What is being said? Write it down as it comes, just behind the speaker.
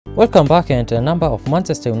Welcome back, and a number of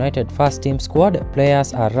Manchester United first team squad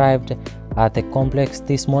players arrived at the complex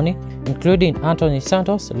this morning, including Antony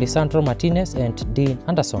Santos, Lisandro Martinez and Dean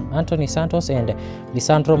Henderson. Antony Santos and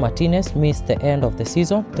Lisandro Martinez missed the end of the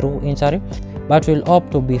season through injury, but will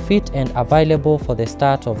opt to be fit and available for the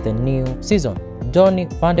start of the new season. Donny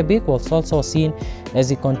Beek was also seen as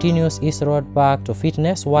he continues his road back to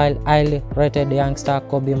fitness, while highly rated youngster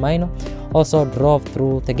Kobbie Mainoo also drove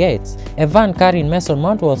through the gates. A van carrying Mason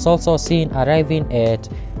Mount was also seen arriving at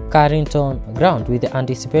Carrington ground, with the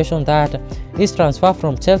anticipation that his transfer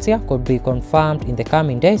from Chelsea could be confirmed in the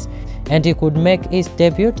coming days and he could make his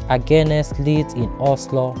debut against Leeds in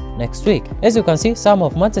Oslo next week. As you can see, some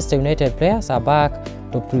of Manchester United players are back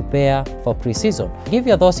to prepare for pre-season. Give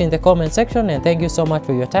your thoughts in the comment section, and thank you so much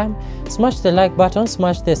for your time. Smash the like button,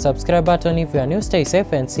 smash the subscribe button if you are new. Stay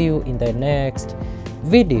safe and see you in the next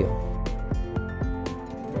video.